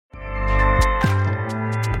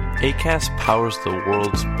Acast powers the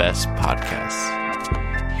world's best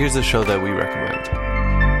podcasts. Here's a show that we recommend.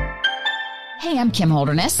 Hey, I'm Kim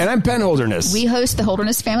Holderness. And I'm Ben Holderness. We host the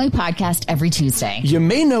Holderness Family Podcast every Tuesday. You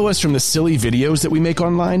may know us from the silly videos that we make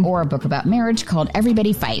online. Or a book about marriage called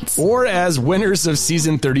Everybody Fights. Or as winners of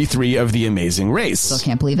season 33 of The Amazing Race. Still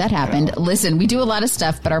can't believe that happened. Listen, we do a lot of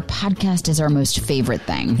stuff, but our podcast is our most favorite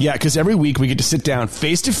thing. Yeah, because every week we get to sit down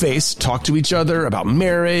face to face, talk to each other about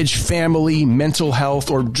marriage, family, mental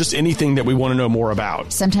health, or just anything that we want to know more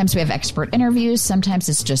about. Sometimes we have expert interviews, sometimes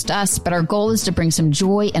it's just us, but our goal is to bring some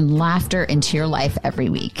joy and laughter into your life every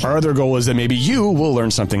week. Our other goal is that maybe you will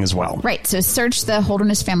learn something as well. Right, so search the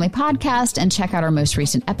Holderness Family Podcast and check out our most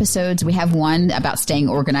recent episodes. We have one about staying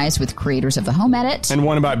organized with creators of the Home Edit. And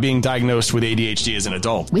one about being diagnosed with ADHD as an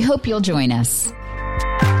adult. We hope you'll join us.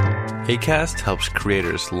 Acast helps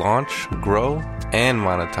creators launch, grow, and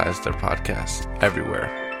monetize their podcasts everywhere.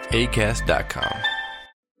 Acast.com.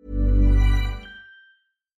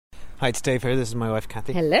 Hi, it's Dave here. This is my wife,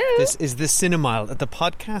 Kathy. Hello. This is the Cinemile, the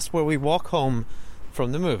podcast where we walk home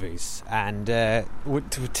from the movies. And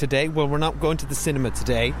today, well, we're not going to the cinema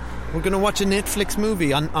today. We're going to watch a Netflix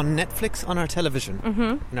movie on Netflix on our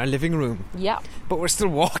television in our living room. Yeah. But we're still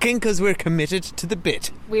walking because we're committed to the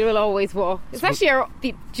bit. We will always walk. It's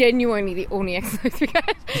actually genuinely the only exercise we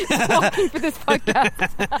get. Walking for this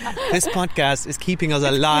podcast. This podcast is keeping us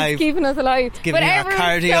alive. It's keeping us alive. Giving but our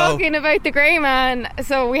everyone's cardio. talking about The Grey Man,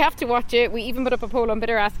 so we have to watch it. We even put up a poll on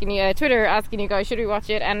Twitter asking you guys, should we watch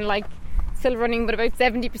it? And still running, but about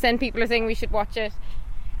 70% people are saying we should watch it.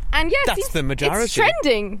 And yes, that's the majority. It's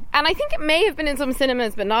trending, and I think it may have been in some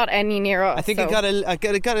cinemas, but not any near us. I think it got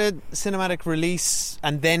a cinematic release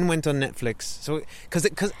and then went on Netflix. So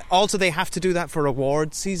because also they have to do that for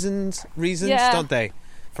award seasons reasons, don't they?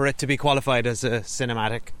 For it to be qualified as a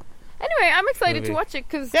cinematic. Anyway, I'm excited to watch it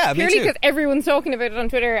because everyone's talking about it on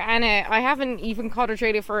Twitter, and I haven't even caught a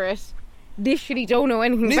trailer for it. Literally don't know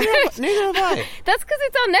anything about it. Neither have I. That's because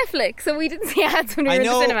it's on Netflix, so we didn't see ads when we were in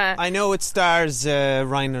the cinema. I know it stars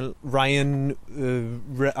Ryan.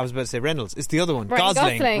 I was about to say Reynolds. It's the other one.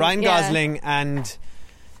 Gosling. Ryan Gosling and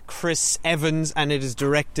Chris Evans, and it is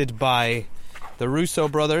directed by the Russo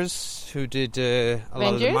brothers, who did a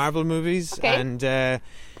lot of the Marvel movies, and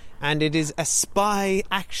it is a spy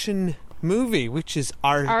action movie, which is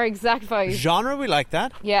our exact vibe genre. We like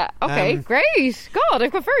that. Yeah. Okay. Great. God,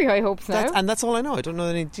 I've got very high hopes now. And that's all I know. I don't know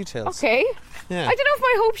any details. Okay. Yeah. I don't know if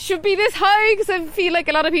my hopes should be this high because I feel like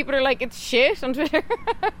a lot of people are like, it's shit on Twitter.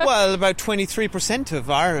 Well, about 23%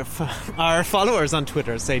 of our followers on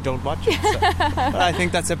Twitter say don't watch it. So. But I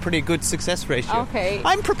think that's a pretty good success ratio. Okay.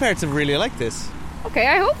 I'm prepared to really like this. Okay,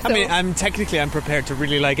 I hope so. I mean, I'm prepared to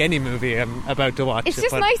really like any movie I'm about to watch. It's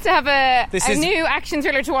just nice to have a new action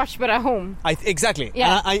thriller to watch, but at home. Exactly.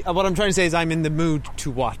 Yeah. And what I'm trying to say is I'm in the mood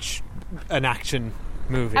to watch an action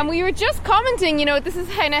movie. And we were just commenting, this is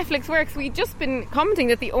how Netflix works. We've just been commenting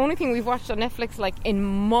that the only thing we've watched on Netflix in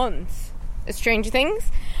months is Stranger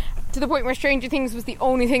Things, to the point where Stranger Things was the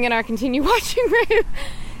only thing in our continue watching room.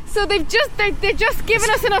 So they're just given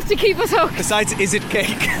us enough to keep us hooked. Besides, is it cake?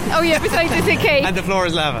 Oh yeah, besides is it cake? And the floor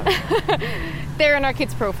is lava. They're in our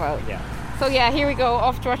kids' profile. Yeah. So yeah, here we go,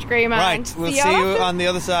 off to watch Grey Man. Right, we'll see you on the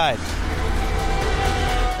other side.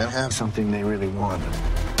 They have something they really want.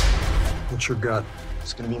 What's your gut?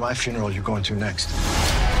 It's gonna be my funeral you're going to next.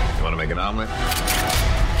 You wanna make an omelet?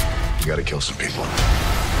 You gotta kill some people.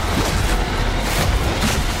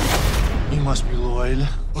 You must be Lloyd.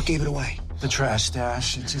 What gave it away? The trash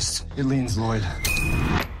stash. It leans Lloyd.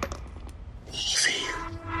 Easy.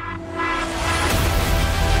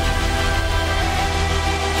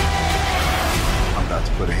 I'm about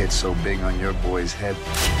to put a hit so big on your boy's head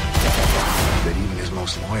that even his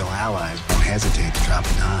most loyal allies won't hesitate to drop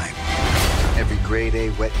a dime. Every grade A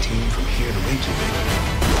wet team from here to Reykjavik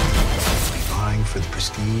will be vying for the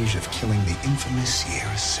prestige of killing the infamous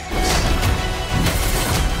Sierra Six.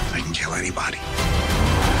 I can kill anybody.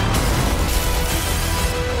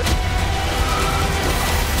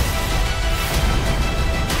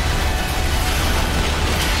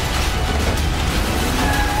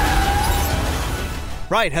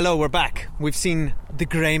 Right, hello, we're back. We've seen The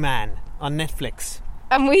Grey Man on Netflix.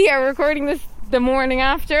 And we are recording this the morning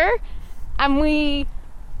after. And we,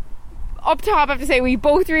 up top, I have to say, we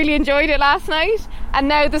both really enjoyed it last night. And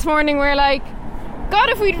now this morning we're like, God,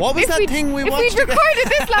 if we'd What was that thing we watched? If we'd recorded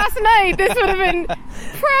this last night, this would have been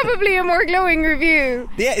probably a more glowing review.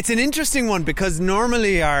 Yeah, it's an interesting one because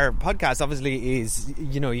normally our podcast obviously is,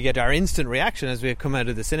 you know, you get our instant reaction as we come out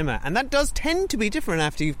of the cinema, and that does tend to be different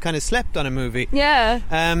after you've kind of slept on a movie. Yeah.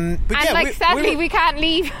 But and yeah, like sadly we can't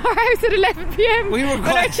leave our house at 11 p.m. We were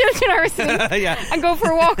when our children are asleep yeah. and go for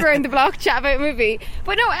a walk around the block, chat about a movie.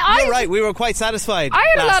 But no, you're right. We were quite satisfied.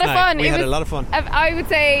 I had a lot of fun. We had a lot of fun. I would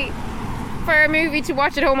say, for a movie to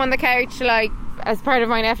watch at home on the couch, like as part of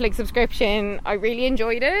my Netflix subscription, I really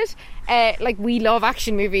enjoyed it. Like, we love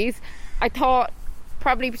action movies. I thought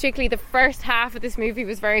probably particularly the first half of this movie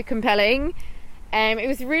was very compelling. It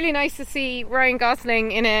was really nice to see Ryan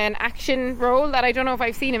Gosling in an action role that I don't know if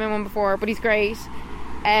I've seen him in one before, but he's great.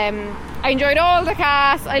 I enjoyed all the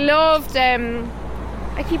cast. I loved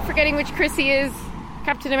I keep forgetting which Chris he is.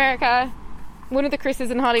 Captain America. One of the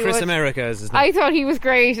Chris's in Hollywood. Chris America is his name. I thought he was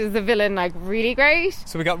great as the villain, like really great.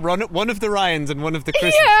 So we got one of the Ryans and one of the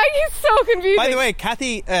Chris's. Yeah, he's so confusing. By the way,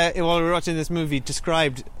 Kathy, while we were watching this movie,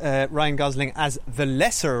 described Ryan Gosling as the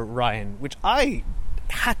lesser Ryan, which I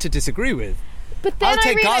had to disagree with. But then I'll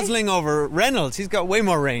take Gosling over Reynolds. He's got way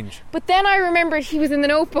more range. But then I remembered he was in The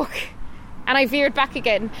Notebook, and I veered back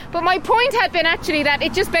again. But my point had been actually that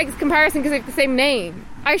it just begs comparison because they have the same name.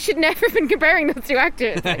 I should never have been comparing those two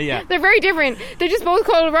actors. Yeah. They're very different. They're just both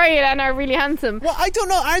called Ryan and are really handsome. Well, I don't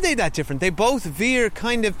know. Are they that different? They both veer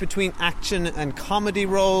kind of between action and comedy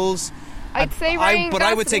roles. I'd say Ryan But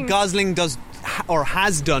Gosling, I would say Gosling does or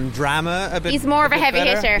has done drama a bit. He's more of a heavy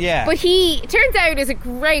better. hitter. Yeah. But he turns out is a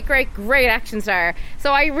great action star.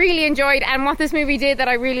 So I really enjoyed, and what this movie did that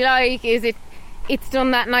I really like is it's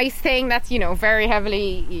done that nice thing that's, you know, very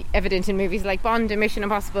heavily evident in movies like Bond and Mission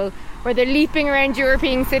Impossible, where they're leaping around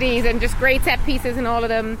European cities and just great set pieces in all of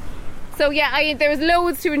them. So yeah, there was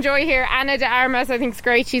loads to enjoy here. Ana de Armas, I think, is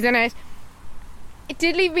great. She's in it. It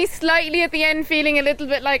did leave me slightly at the end feeling a little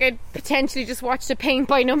bit like I'd potentially just watched a paint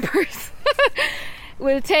by numbers.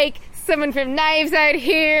 We'll take someone from Knives Out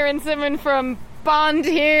here and someone from Bond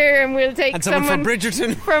here, and we'll take someone from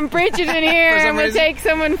Bridgerton here, and we'll take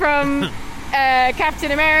someone from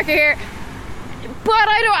Captain America here. But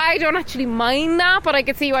I don't actually mind that, but I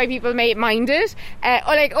could see why people may mind it.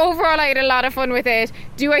 Like, overall, I had a lot of fun with it.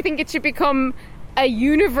 Do I think it should become a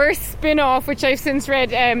universe spin-off, which I've since read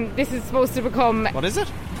this is supposed to become? What is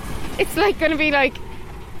it? It's like going to be like,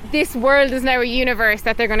 this world is now a universe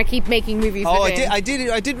that they're going to keep making movies within. I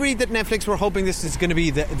did read that Netflix were hoping this is going to be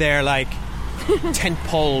their like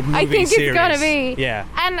tentpole movie I think series. It's gonna be. Yeah.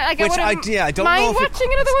 And like, which I don't mind know if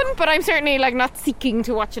watching another one, but I'm certainly like not seeking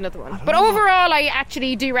to watch another one. But overall, I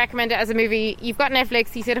actually do recommend it as a movie. You've got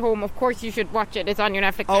Netflix, you sit at home, of course you should watch it. It's on your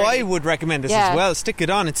Netflix. Oh, I would recommend this as well. Stick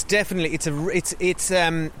it on. It's definitely it's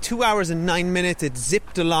 2 hours and 9 minutes. It's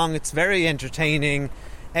zipped along. It's very entertaining.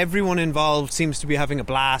 Everyone involved seems to be having a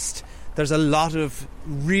blast. There's a lot of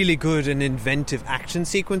really good and inventive action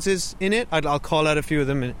sequences in it. I'll call out a few of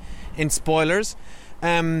them in spoilers.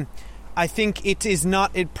 I think it is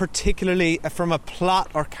not particularly, from a plot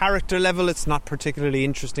or character level, it's not particularly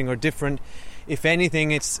interesting or different. If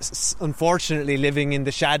anything, it's unfortunately living in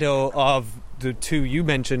the shadow of the two you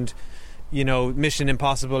mentioned, you know, Mission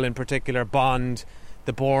Impossible in particular, Bond,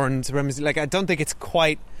 The Bournes. Like, I don't think it's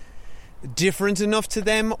quite different enough to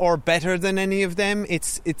them or better than any of them.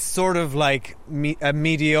 It's sort of like a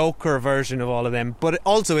mediocre version of all of them, but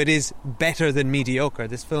also it is better than mediocre.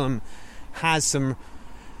 This film has some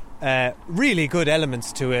really good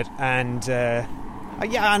elements to it, and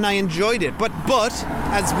and I enjoyed it. But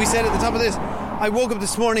as we said at the top of this, I woke up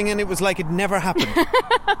this morning and it was like it never happened.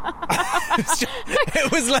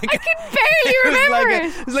 It was like I can barely remember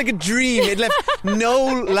it. It was like a dream. It left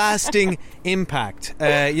no lasting impact.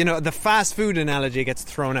 You know, the fast food analogy gets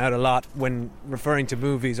thrown out a lot when referring to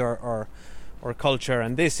movies or culture,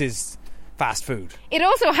 and this is fast food. It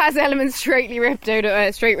also has elements straight ripped out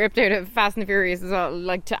of Fast and the Furious as well,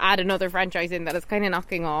 like to add another franchise in that is kind of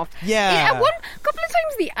knocking off. Yeah. At one couple of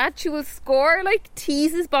times the actual score like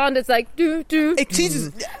teases Bond. It's like do. It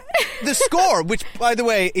teases the score, which by the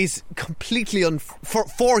way is completely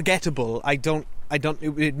forgettable.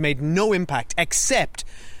 It made no impact except,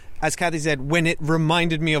 as Kathy said, when it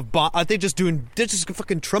reminded me of Bond. Are they just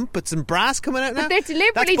fucking trumpets and brass coming out now? But they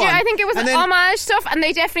deliberately do. I think it was homage stuff, and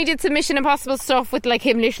they definitely did some Mission Impossible stuff with like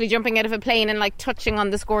him literally jumping out of a plane and like touching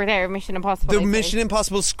on the score there of Mission Impossible. The Mission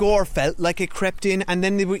Impossible score felt like it crept in, and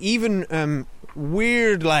then there were even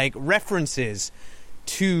weird like references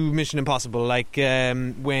to Mission Impossible, like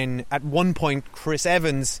when at one point Chris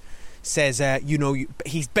Evans says,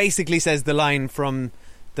 he basically says the line from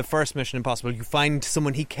the first Mission Impossible, you find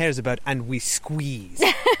someone he cares about and we squeeze.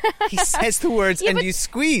 He says the words and you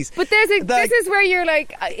squeeze. But this is where you're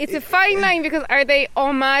like, it's a fine line, because are they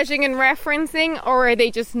homaging and referencing, or are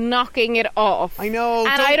they just knocking it off? I know.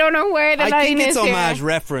 And I don't know where the line is. I think it's homage here.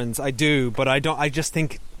 reference, I do, but I just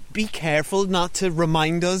think, be careful not to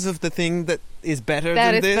remind us of the thing that is better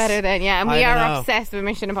than this. That is better than, yeah. And we are obsessed with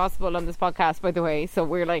Mission Impossible on this podcast, by the way, so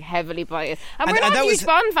we're like heavily biased. And we're not huge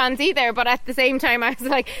Bond fans either, but at the same time, I was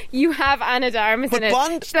like, you have Anna de Armas in it.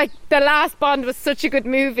 Bond, like, the last Bond was such a good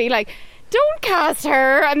movie. Like, don't cast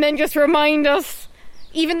her and then just remind us.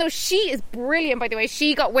 Even though she is brilliant, by the way,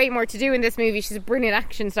 she got way more to do in this movie. She's a brilliant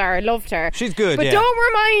action star. I loved her. She's good, but don't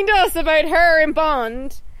remind us about her in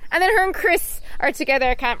Bond. And then her and Chris are together.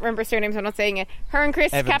 I can't remember surnames, I'm not saying it. Her and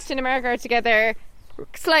Chris, Evans. Captain America, are together,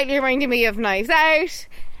 slightly reminding me of Knives Out.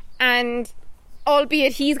 And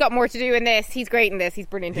albeit he's got more to do in this, he's great in this, he's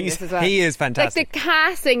brilliant in this as well. He is fantastic. Like, the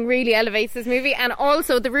casting really elevates this movie. And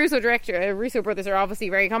also the Russo brothers are obviously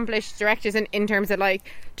very accomplished directors in terms of like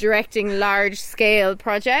directing large scale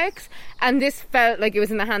projects, and this felt like it was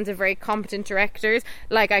in the hands of very competent directors.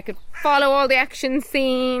 Like, I could follow all the action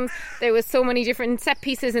scenes, there was so many different set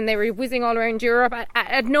pieces and they were whizzing all around Europe.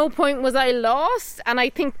 At no point was I lost, and I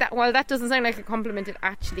think that while that doesn't sound like a compliment, it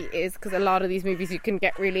actually is, because a lot of these movies you can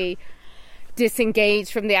get really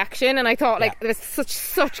disengaged from the action, and I thought like there's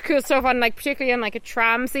such cool stuff on, like, particularly on like a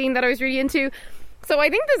tram scene that I was really into. So I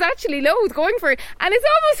think there's actually loads going for it, and it's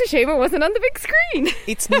almost a shame it wasn't on the big screen.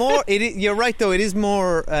 It's more you're right though, it is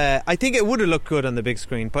more I think it would have looked good on the big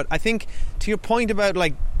screen, but I think to your point about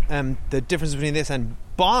like the difference between this and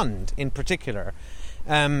Bond in particular,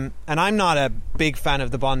 and I'm not a big fan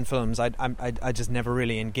of the Bond films. I just never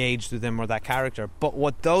really engaged with them or that character, but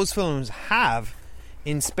what those films have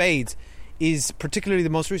in spades is, particularly the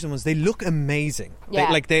most recent ones, they look amazing.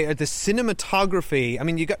 Yeah. The cinematography. I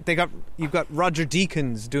mean, you've got Roger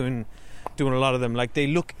Deakins doing a lot of them. Like, they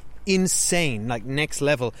look insane, like next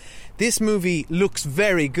level. This movie looks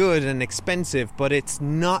very good and expensive, but it's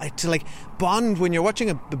not. It's like Bond. When you're watching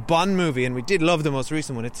the Bond movie, and we did love the most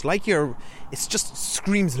recent one, it's like it's just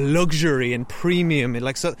screams luxury and premium.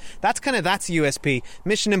 So that's USP.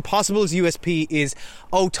 Mission Impossible's USP is,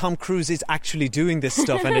 Tom Cruise is actually doing this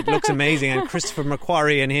stuff and it looks amazing, and Christopher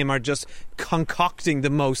McQuarrie and him are just concocting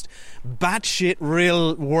the most batshit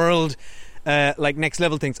real world like next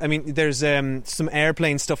level things. I mean, there's some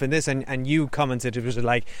airplane stuff in this, and you commented it was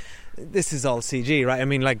like, this is all CG, right? I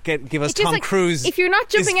mean, like, give us Tom Cruise. If you're not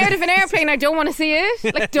jumping out of an airplane, I don't want to see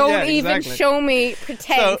it. Like, don't even show me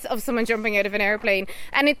pretense of someone jumping out of an airplane.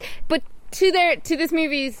 But to this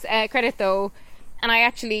movie's credit, though, and I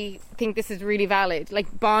actually think this is really valid.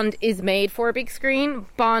 Like, Bond is made for a big screen.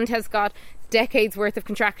 Bond has got decades worth of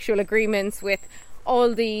contractual agreements with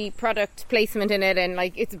all the product placement in it, and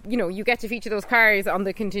like, it's, you know, you get to feature those cars on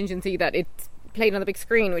the contingency that it's played on the big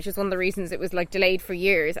screen, which is one of the reasons it was like delayed for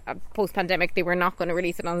years. Post-pandemic, they were not going to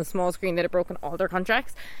release it on the small screen. That had broken all their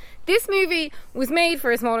contracts. This movie was made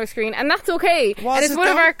for a smaller screen, and that's okay. And it's one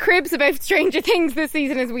of our cribs about Stranger Things this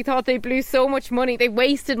season, is we thought they blew so much money, they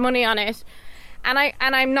wasted money on it. And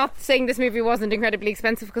I'm not saying this movie wasn't incredibly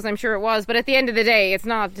expensive, because I'm sure it was, but at the end of the day, it's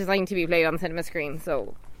not designed to be played on the cinema screen.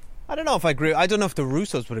 So I don't know if I agree. I don't know if the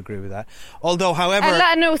Russos would agree with that. Although, however,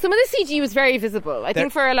 no, some of the CG was very visible. I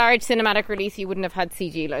think for a large cinematic release, you wouldn't have had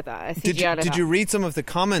CG like that. Did you read some of the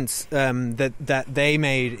comments that they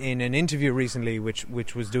made in an interview recently,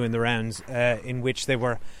 which was doing the rounds, in which they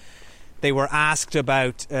were asked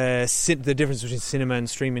about the difference between cinema and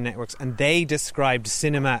streaming networks, and they described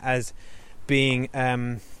cinema as being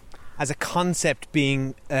as a concept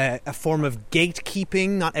being a form of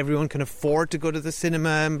gatekeeping. Not everyone can afford to go to the cinema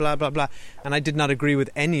and blah blah blah. And I did not agree with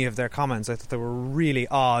any of their comments. I thought they were really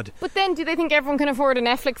odd. But then, do they think everyone can afford a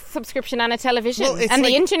Netflix subscription and a television and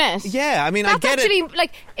the internet? Yeah, I mean, that's I get actually, it.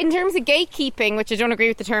 Like, in terms of gatekeeping, which I don't agree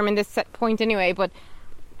with the term in this point anyway, but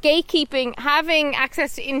gatekeeping, having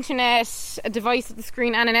access to internet, a device at the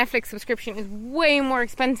screen, and a Netflix subscription is way more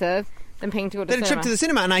expensive than paying to go to the cinema. A trip to the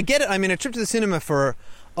cinema, and I get it. I mean, a trip to the cinema for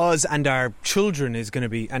us and our children is going to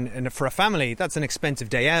be, and for a family, that's an expensive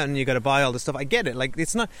day out, and you got to buy all the stuff. I get it. Like,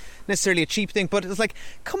 it's not necessarily a cheap thing, but it's like,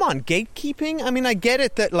 come on, gatekeeping. I mean, I get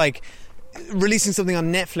it that, like, releasing something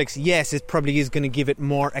on Netflix, yes, it probably is going to give it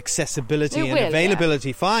more accessibility and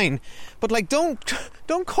availability, fine, but like, don't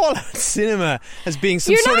call out cinema as being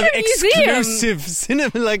some sort of exclusive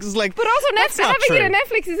cinema. Like, it's like, but also having it on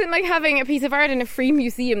Netflix isn't like having a piece of art in a free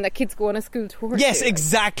museum that kids go on a school tour. Yes, to.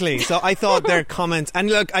 Exactly. So I thought their comments, and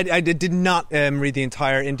look, I did not read the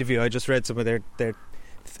entire interview. I just read some of their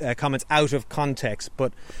comments out of context,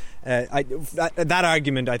 but That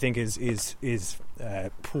argument, I think, is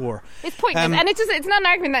poor. It's pointless, and it's not an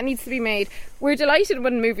argument that needs to be made. We're delighted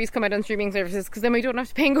when movies come out on streaming services because then we don't have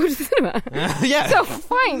to pay and go to the cinema. Yeah, so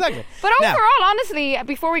fine. Exactly. But overall, honestly,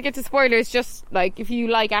 before we get to spoilers, just like if you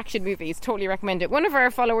like action movies, totally recommend it. One of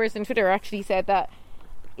our followers on Twitter actually said that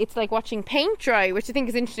it's like watching paint dry, which I think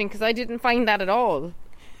is interesting because I didn't find that at all.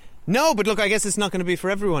 No, but look, I guess it's not going to be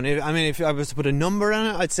for everyone. I mean, if I was to put a number on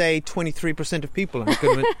it, I'd say 23% of people aren't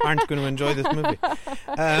going to enjoy this movie.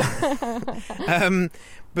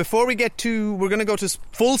 Before we get to... We're going to go to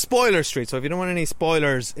full spoiler street, so if you don't want any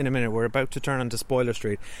spoilers in a minute, we're about to turn onto spoiler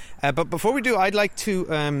street. But before we do, I'd like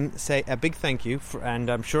to say a big thank you,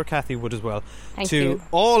 and I'm sure Kathy would as well, to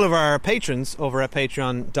all of our patrons over at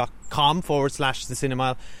patreon.com/The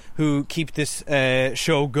Cinemile, who keep this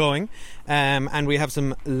show going. And we have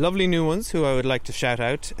some lovely new ones who I would like to shout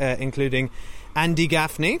out, including Andy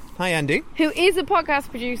Gaffney. Hi, Andy. Who is a podcast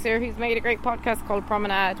producer who's made a great podcast called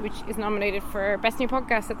Promenade, which is nominated for Best New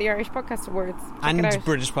Podcast at the Irish Podcast Awards. Check it out.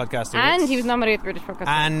 British Podcast Awards. And he was nominated at the British Podcast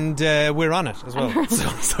Awards. And we're on it as well.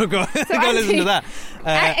 So go listen to that.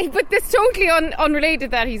 But this totally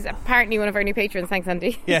unrelated that he's apparently one of our new patrons. Thanks,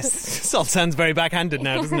 Andy. Yes. It all sounds very backhanded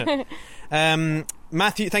now, doesn't it?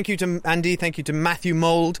 Matthew, thank you to Andy, thank you to Matthew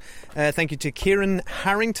Mould, thank you to Kieran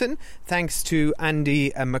Harrington, thanks to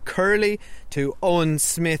Andy McCurley, to Owen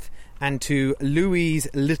Smith, and to Louise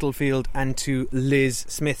Littlefield, and to Liz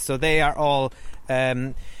Smith. So they are all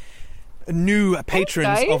new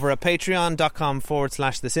patrons over at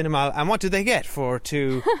patreon.com/The Cinemile. And what do they get for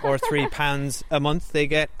 £2 or £3 a month? They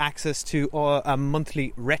get access to a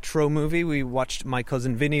monthly retro movie. We watched My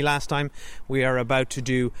Cousin Vinny last time. We are about to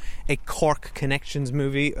do a Cork Connections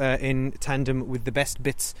movie in tandem with the Best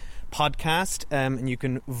Bits podcast, and you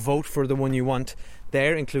can vote for the one you want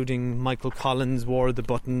there, including Michael Collins' War of the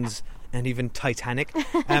Buttons, and even Titanic.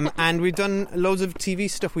 And we've done loads of TV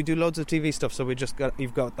stuff. We do loads of TV stuff. So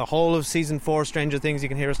you've got the whole of season 4 Stranger Things. You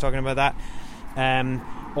can hear us talking about that.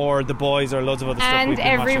 Or The Boys, or loads of other stuff. And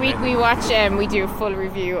every week we watch, we do a full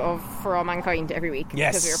review of For All Mankind every week.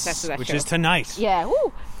 Yes, because we're obsessed with that which show. is tonight. Yeah.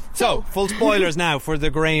 Woo. So, full spoilers now for The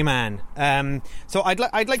Grey Man. So I'd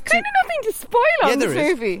like to... Kind of nothing to spoil on this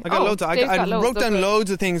movie. I got loads. I wrote down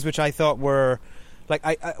loads of things which I thought were... Like,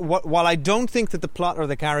 while I don't think that the plot or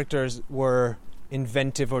the characters were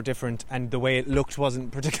inventive or different, and the way it looked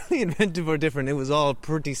wasn't particularly inventive or different, it was all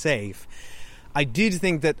pretty safe. I did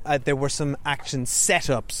think that there were some action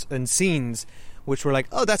setups and scenes which were like,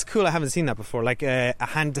 oh, that's cool, I haven't seen that before. Like a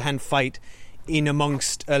hand-to-hand fight in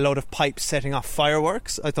amongst a load of pipes setting off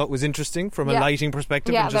fireworks, I thought was interesting from a lighting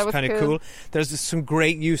perspective, and just kind of cool. There's some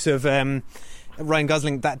great use of... Ryan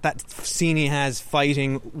Gosling, that scene he has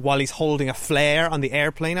fighting while he's holding a flare on the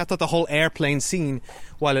airplane. I thought the whole airplane scene,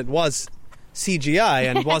 while it was CGI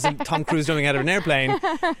and wasn't Tom Cruise jumping out of an airplane,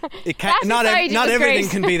 it can't, not everything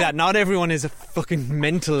can be that. Not everyone is a fucking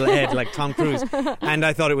mental head like Tom Cruise. And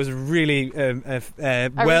I thought it was really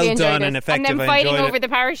well done and effective. And then fighting over the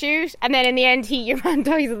parachute, and then in the end your man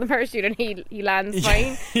dies on the parachute and he lands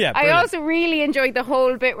fine. Yeah, I also really enjoyed the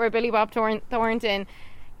whole bit where Billy Bob Thornton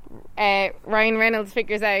Ryan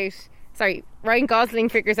Gosling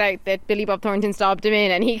figures out that Billy Bob Thornton stopped him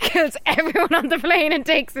in, and he kills everyone on the plane and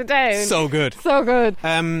takes it down. So good.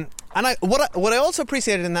 And what I also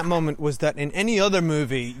appreciated in that moment was that in any other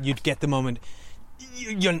movie you'd get the moment,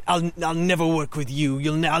 I'll never work with you,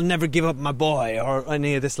 I'll never give up my boy, or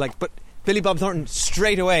any of this, like, but Billy Bob Thornton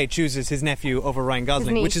straight away chooses his nephew over Ryan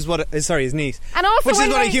Gosling, which is what his niece, and also which is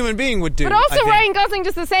what a human being would do. But also Ryan Gosling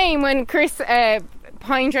does the same when Chris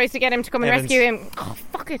Pine tries to get him to come and rescue him. Oh,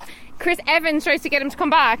 fuck it. Chris Evans tries to get him to come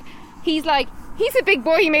back. He's like, he's a big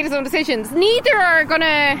boy, he made his own decisions. Neither are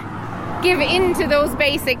gonna give in to those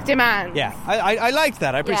basic demands. Yeah, I liked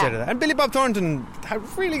that. I appreciated that. And Billy Bob Thornton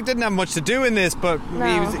really didn't have much to do in this, but he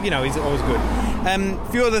was, he's always good. A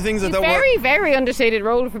few other things that were very, very understated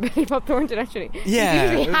role for Billy Bob Thornton, actually. Yeah,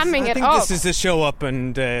 he's usually hamming it up. I think this is a show up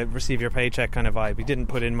and receive your paycheck kind of vibe. He didn't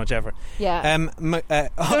put in much effort. Yeah.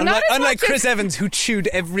 Unlike Chris Evans, who chewed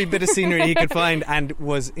every bit of scenery he could find and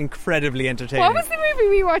was incredibly entertaining. What was the movie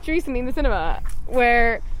we watched recently in the cinema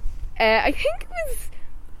where I think it was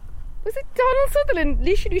it Donald Sutherland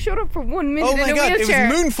literally showed up for 1 minute in a wheelchair? Oh my god, it was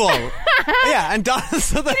Moonfall. Yeah, and Donald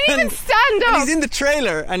Sutherland didn't even stand up. And he's in the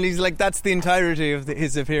trailer, and he's like, that's the entirety of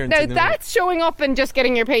his appearance. Now that's showing up and just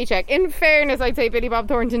getting your paycheck. In fairness, I'd say Billy Bob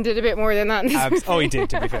Thornton did a bit more than that. He did,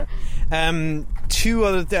 to be fair. A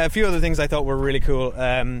few other things I thought were really cool.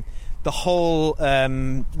 The whole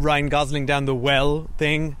Ryan Gosling down the well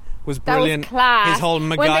thing was brilliant. That was class. His whole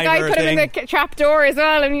MacGyver when the guy put thing. him in the trap door as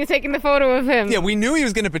well, and he was taking the photo of him. Yeah, we knew he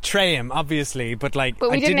was going to betray him, obviously, but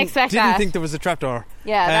we didn't expect that. Didn't think there was a trapdoor.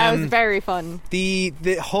 Yeah, that was very fun. The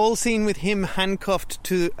whole scene with him handcuffed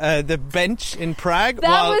to the bench in Prague.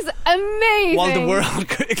 That was amazing.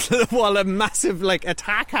 While a massive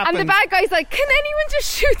attack happened, and the bad guy's like, "Can anyone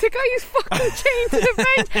just shoot the guy who's fucking chained to the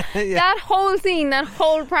bench?" Yeah. That whole scene, that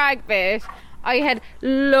whole Prague bit, I had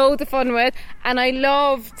loads of fun with, and I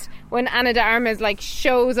loved when Ana de Armas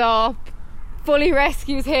shows up, fully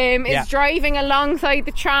rescues him, is driving alongside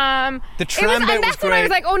the tram. The tram bit was that's great. when I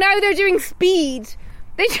was like, oh, now they're doing Speed.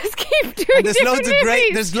 They just keep doing. And there's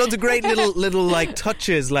loads of great little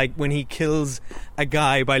touches, like when he kills a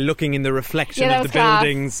guy by looking in the reflection of the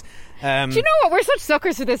buildings. Do you know what? We're such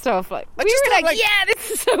suckers for this stuff. We were like, yeah,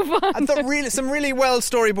 this is so fun. I thought some really well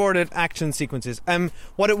storyboarded action sequences.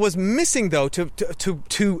 What it was missing, though,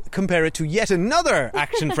 to compare it to yet another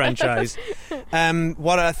action franchise,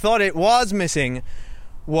 what I thought it was missing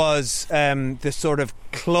was the sort of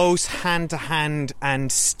close hand-to-hand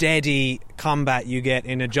and steady combat you get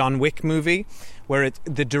in a John Wick movie, where I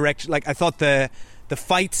thought the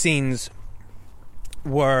fight scenes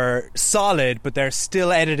were solid, but they're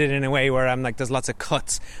still edited in a way where I'm like, there's lots of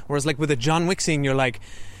cuts. Whereas with a John Wick scene, you're like,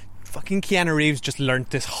 fucking Keanu Reeves just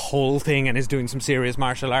learnt this whole thing and is doing some serious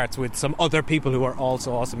martial arts with some other people who are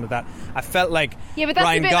also awesome at that. I felt like but that's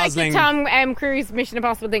Ryan a bit Gosling, like the Tom Cruise Mission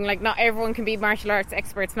Impossible thing. Not everyone can be martial arts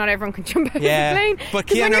experts. Not everyone can jump out of the plane. But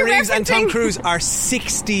Keanu Reeves and Tom Cruise are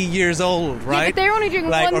 60 years old, right? Yeah, but they're only doing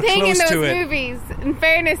one thing in those movies. In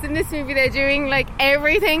fairness, in this movie, they're doing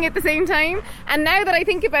everything at the same time. And now that I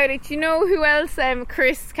think about it, you know who else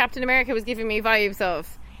Chris, Captain America, was giving me vibes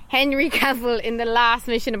of? Henry Cavill in the last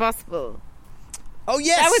Mission Impossible. Oh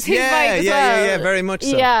yes, that was his vibe as well. Yeah, very much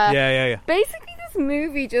so. Yeah. Basically, this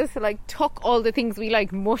movie just took all the things we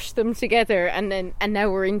mushed them together, and now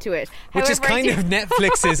we're into it. Which is kind of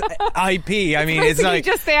Netflix's IP. I mean, it's like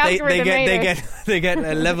just the algorithm they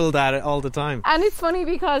get leveled at it all the time. And it's funny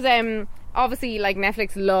because obviously,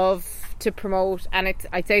 Netflix love to promote, and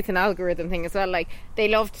I'd say it's an algorithm thing as well. They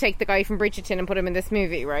love to take the guy from Bridgerton and put him in this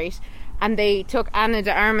movie, right? And they took Ana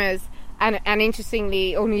de Armas, and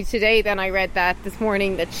interestingly, only today then I read that this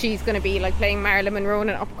morning that she's going to be playing Marilyn Monroe in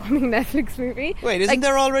an upcoming Netflix movie. Wait, isn't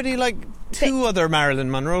there already two other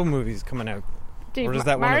Marilyn Monroe movies coming out? Dude, or is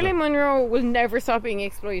that Marilyn Monroe will never stop being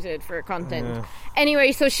exploited for content. Yeah.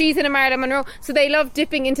 Anyway, so she's in a Marilyn Monroe. So they love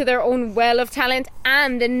dipping into their own well of talent.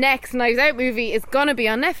 And the next Knives Out movie is going to be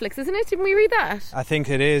on Netflix, isn't it? Didn't we read that? I think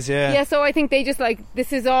it is, yeah. Yeah, so I think they just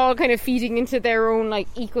this is all kind of feeding into their own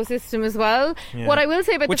ecosystem as well. Yeah. What I will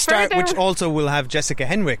say about which also will have Jessica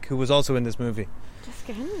Henwick, who was also in this movie.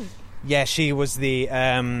 Jessica Henwick? Yeah, she was the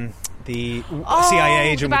CIA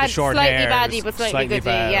agent with the short hair. Slightly baddie, but slightly goodie.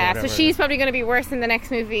 Yeah, so she's probably going to be worse in the next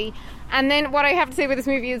movie. And then what I have to say about this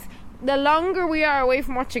movie is the longer we are away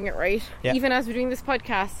from watching it, right? Yeah. Even as we're doing this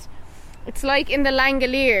podcast, it's like in the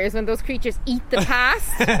Langoliers when those creatures eat the past.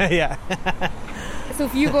 Yeah. So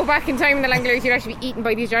if you go back in time in the Langoliers, you'd actually be eaten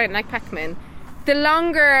by these giant Pac-Men. The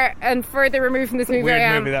longer and further removed from this movie I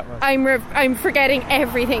am, I'm forgetting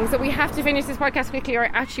everything. So we have to finish this podcast quickly, or I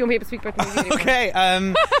actually won't be able to speak about the movie anymore. Okay. I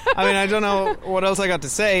mean, I don't know what else I got to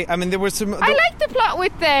say. I mean, there was some. I like the plot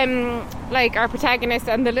with our protagonist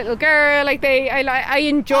and the little girl. I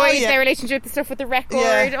enjoyed their relationship, the stuff with the record.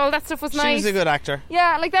 Yeah. All that stuff was nice. She was a good actor.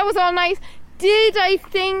 Yeah, that was all nice. Did I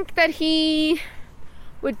think that he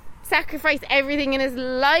would sacrifice everything in his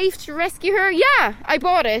life to rescue her? Yeah, I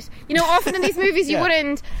bought it. Often in these movies you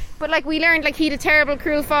wouldn't, but we learned he had a terrible,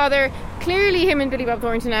 cruel father. Clearly him and Billy Bob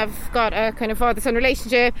Thornton have got a kind of father-son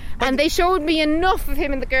relationship, and they showed me enough of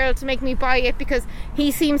him and the girl to make me buy it, because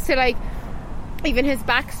he seems to even his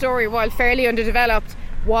backstory, while fairly underdeveloped,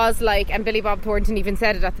 was and Billy Bob Thornton even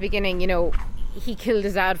said it at the beginning, he killed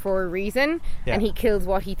his dad for a reason, and he kills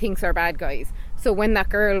what he thinks are bad guys. So when that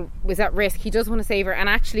girl was at risk, he does want to save her. And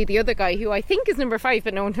actually the other guy, who I think is number 5,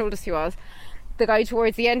 but no one told us who was, the guy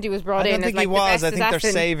towards the end who was brought in as I don't think he was. I think they're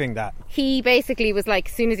saving that. He basically was as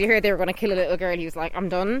soon as he heard they were going to kill a little girl, he was like, I'm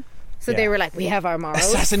done. So they were like, we have our morals.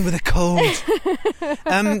 Assassin with a code.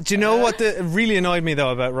 Do you know what really annoyed me though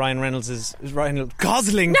about Ryan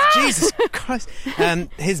Gosling? No! Jesus Christ.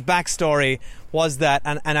 His backstory was that,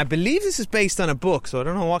 and I believe this is based on a book, so I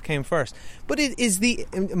don't know what came first, but it is the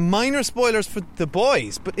minor spoilers for The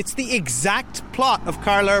Boys, but it's the exact plot of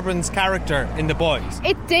Karl Urban's character in The Boys.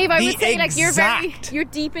 Dave, I would say you're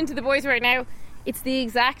deep into The Boys right now. It's the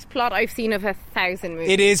exact plot I've seen of 1,000 movies.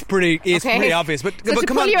 It is pretty obvious, but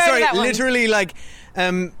come on, sorry, literally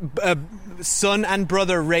son and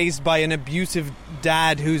brother raised by an abusive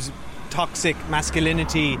dad who's toxic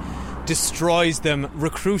masculinity destroys them,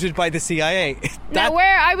 recruited by the CIA. Now,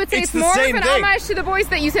 where I would say it's more of an homage to The Boys,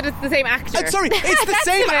 that you said it's the same actor. Sorry, it's the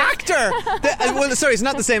same actor. It's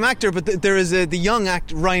not the same actor, but there is the young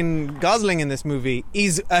actor Ryan Gosling in this movie.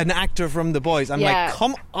 He's an actor from The Boys. I'm like,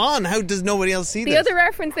 come on, how does nobody else see this? The other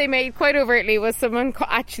reference they made quite overtly was someone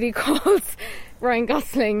actually calls Ryan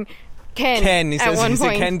Gosling Ken, he says at one he's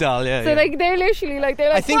point. a Ken doll, yeah. So like they're literally like,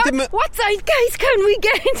 I think what zeitgeist can we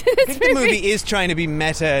get into this movie? The movie is trying to be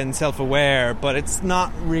meta and self-aware, but it's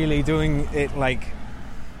not really doing it like.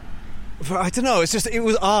 I don't know. It's just, it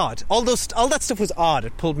was odd. All that stuff was odd.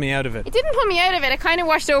 It pulled me out of it. It didn't pull me out of it. It kind of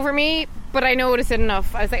washed over me, but I noticed it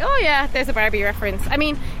enough. I was like, oh yeah, there's a Barbie reference. I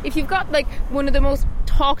mean, if you've got like one of the most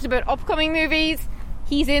talked about upcoming movies,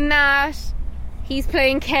 he's in that. He's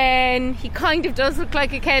playing Ken. He kind of does look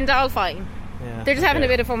like a Ken doll. Fine. Yeah, they're just having a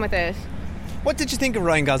bit of fun with it. What did you think of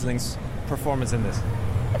Ryan Gosling's performance in this?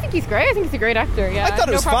 I think he's great. I think he's a great actor. Yeah, I thought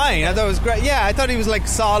it was fine. I thought it was great. Yeah, I thought he was like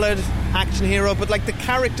solid action hero, but like the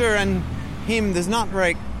character and him, there's not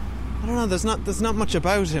like, I don't know. There's not much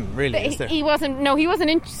about him really. Is there? He wasn't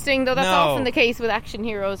interesting though. That's often the case with action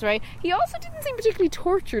heroes, right? He also didn't seem particularly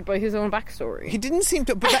tortured by his own backstory. He didn't seem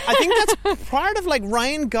to, but I think that's part of like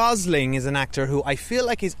Ryan Gosling is an actor who I feel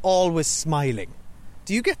like is always smiling.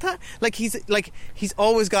 Do you get that? Like he's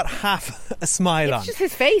always got half a smile on. It's just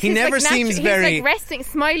his face. He never seems very he's like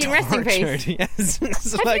smiling resting face. Yes.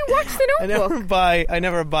 Have you watched The Notebook? I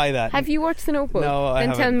never buy that. Have you watched The Notebook? No, I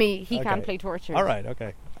haven't. Then tell me he can't play torture. All right,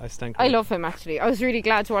 okay. I love him actually. I was really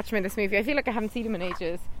glad to watch him in this movie. I feel like I haven't seen him in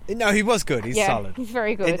ages. No, he was good. He's solid. He's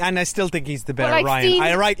very good. And I still think he's the better Ryan.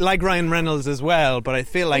 I like Ryan Reynolds as well, but I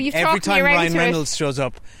feel like every time Ryan Reynolds shows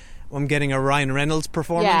up, I'm getting a Ryan Reynolds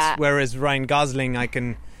performance, whereas Ryan Gosling, he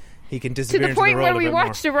can disappear to the point into the where we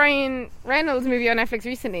watched a Ryan Reynolds movie on Netflix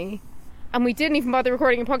recently, and we didn't even bother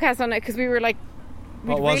recording a podcast on it because we were like,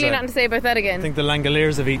 we'd really nothing to say about that again. I think the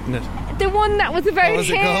Langoliers have eaten it. The one that was about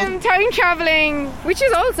him time travelling, which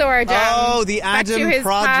is also our jam. Oh, the Adam Project.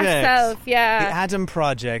 Past self, yeah. The Adam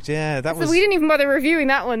Project, yeah. So we didn't even bother reviewing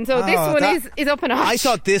that one. So this one is up a notch. I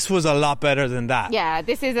thought this was a lot better than that. Yeah,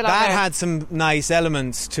 this is a lot better. That had some nice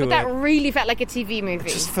elements to it. But that really felt like a TV movie.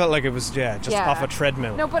 It just felt like it was, off a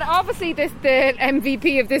treadmill. No, but obviously the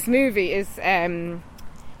MVP of this movie is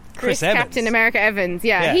Chris Evans. Captain America Evans.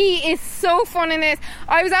 Yeah, he is so fun in this.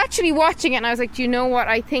 I was actually watching it and I was like, do you know what?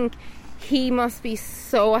 I think he must be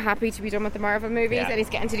so happy to be done with the Marvel movies and he's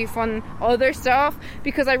getting to do fun other stuff,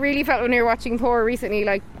 because I really felt when we were watching Thor recently,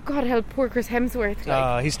 like, God help poor Chris Hemsworth.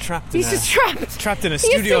 Like, he's trapped. He's just trapped. Trapped in a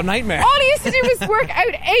studio nightmare. All he has to do is work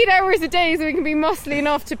out 8 hours a day so he can be muscly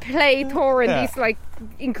enough to play Thor in these like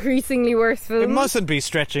increasingly worse films. It mustn't be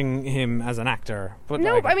stretching him as an actor. But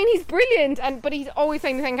no, I mean he's brilliant, but he's always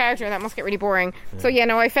playing the same character, and that must get really boring. So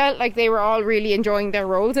I felt like they were all really enjoying their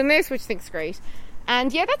roles in this, which I think is great.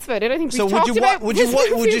 And that's about it. I think we've talked about. Would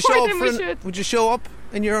you show up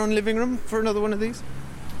in your own living room for another one of these?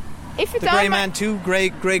 If it's the Grey Man 2,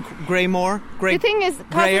 Greymore. The thing is, the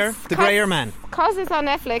Greyer Man. Because it's on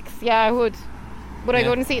Netflix, I would. Would I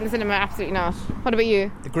go and see it in the cinema? Absolutely not. What about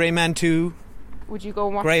you? The Grey Man 2. Would you go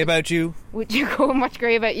and watch Grey About You? Would you go and watch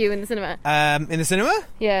Grey About You in the cinema? In the cinema?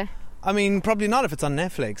 Yeah. I mean, probably not if it's on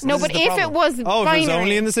Netflix. No, but if it was if it was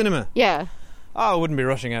only in the cinema? Yeah. Oh, I wouldn't be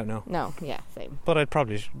rushing out now. No, same. But I'd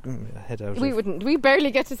probably head out. We wouldn't. We barely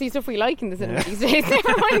get to see stuff we like in the cinema these days.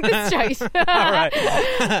 Never mind this shite. All right.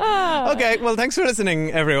 Okay, well, thanks for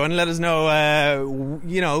listening, everyone. Let us know,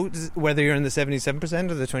 whether you're in the 77%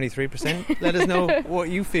 or the 23%. Let us know what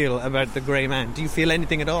you feel about The Grey Man. Do you feel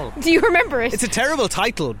anything at all? Do you remember it? It's a terrible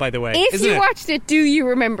title, by the way. If you watched it, do you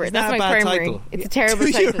remember it? That's my primary. Title. It's a terrible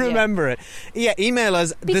title. Do you remember it? Yeah, email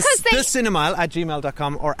us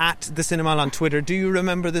thecinemile@gmail.com or @thecinemile on Twitter. Do you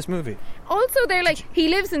remember this movie? Also, they're like, he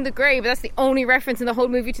lives in the grey, but that's the only reference in the whole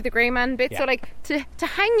movie to the Grey Man bit. So, like, to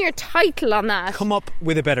hang your title on that, come up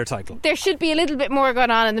with a better title. There should be a little bit more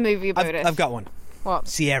going on in the movie about it. I've got one. What?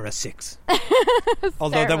 Sierra 6.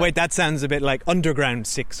 Although that sounds a bit like Underground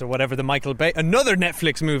 6 or whatever. The Michael Bay, another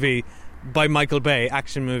Netflix movie by Michael Bay,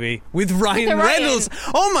 action movie with Ryan Reynolds.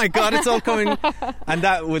 Oh my God, it's all coming. And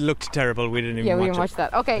that would look terrible. We didn't even watch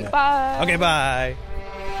that. Okay, bye. Okay, bye.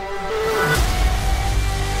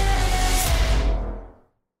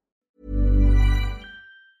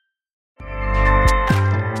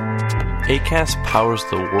 Acast powers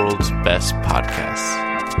the world's best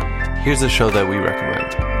podcasts. Here's a show that we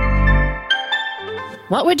recommend.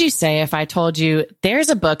 What would you say if I told you there's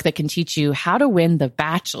a book that can teach you how to win The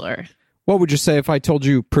Bachelor? What would you say if I told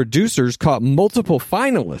you producers caught multiple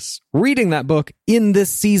finalists reading that book in this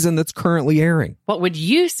season that's currently airing? What would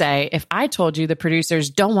you say if I told you the producers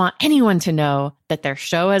don't want anyone to know that their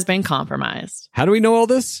show has been compromised? How do we know all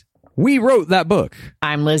this? We wrote that book.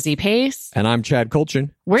 I'm Lizzie Pace. And I'm Chad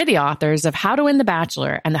Kultgen. We're the authors of How to Win the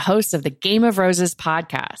Bachelor and the hosts of the Game of Roses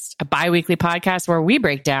podcast, a bi-weekly podcast where we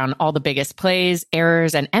break down all the biggest plays,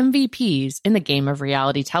 errors, and MVPs in the game of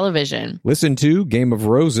reality television. Listen to Game of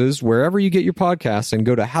Roses wherever you get your podcasts and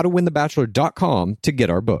go to howtowinthebachelor.com to get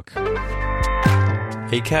our book.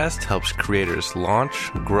 Acast helps creators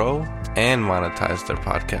launch, grow, and monetize their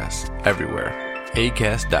podcasts everywhere.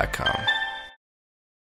 Acast.com.